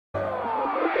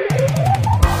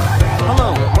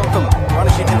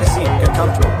Get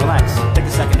comfortable, relax, take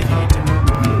a second if you need to.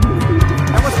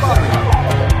 And what's bothering you?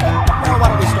 Well, why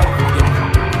don't we start at the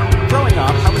beginning? Growing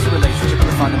up, how was your relationship with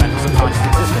the fundamentals of conscious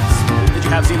existence? Did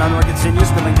you have xenon orchid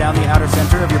sinews spilling down the outer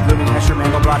center of your blooming Escher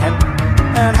Mandelbrot head?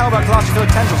 And how about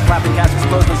claustrophilic tendrils flapping casters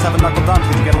closed on seven-knuckle dumps?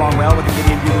 Did you get along well with the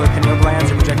Gideon bugler pineal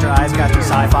glands, your projector eyes casting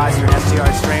sci-fis, and your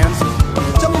STR strands?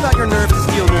 Tell me about your nerves to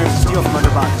steal from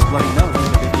under Bacchus' bloody nose.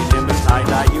 Did the nimbus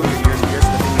tie-dye you, your ears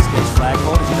pierced with the English gauge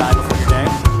flagpole? Did you die before your day?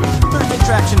 Thursday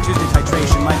traction, Tuesday tight